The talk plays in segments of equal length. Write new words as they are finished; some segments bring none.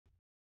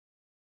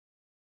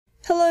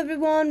Hello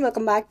everyone,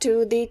 welcome back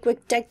to the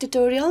Quick Tech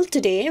tutorial.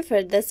 Today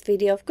for this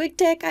video of Quick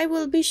Tech, I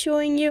will be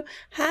showing you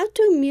how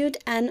to mute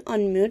and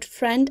unmute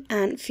friend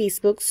and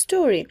Facebook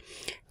story.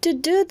 To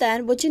do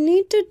that, what you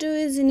need to do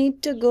is you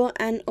need to go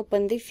and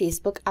open the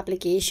Facebook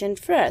application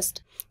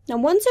first. Now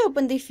once you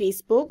open the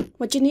Facebook,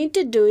 what you need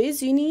to do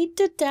is you need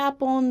to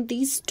tap on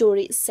the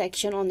story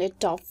section on the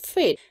top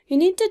feed. You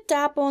need to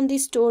tap on the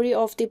story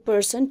of the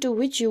person to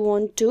which you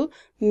want to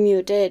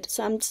mute it.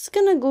 So I'm just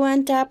gonna go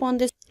and tap on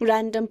this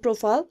random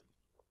profile.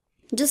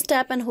 Just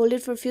tap and hold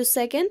it for a few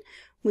seconds,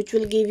 which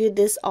will give you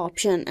this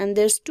option. And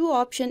there's two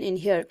options in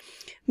here: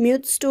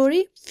 mute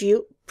story,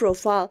 view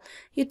profile.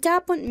 You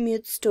tap on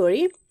mute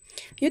story.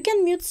 You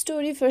can mute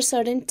story for a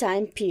certain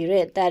time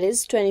period, that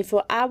is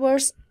 24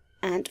 hours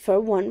and for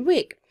 1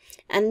 week.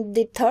 And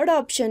the third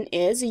option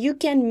is you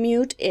can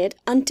mute it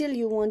until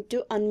you want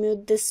to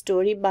unmute this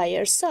story by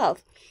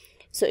yourself.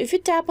 So if you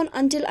tap on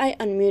until I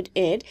unmute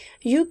it,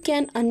 you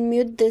can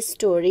unmute this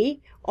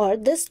story, or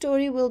this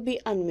story will be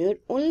unmute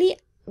only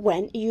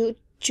when you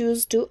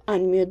choose to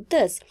unmute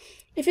this.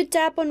 If you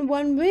tap on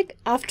 1 week,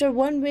 after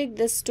 1 week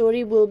this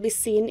story will be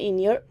seen in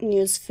your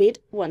news feed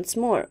once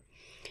more.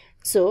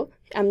 So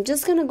I'm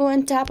just gonna go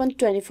and tap on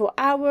 24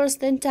 hours,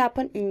 then tap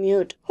on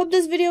mute. Hope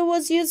this video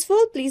was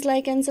useful. Please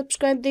like and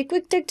subscribe the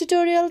Quick Tech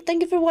tutorial.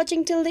 Thank you for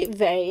watching till the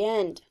very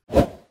end.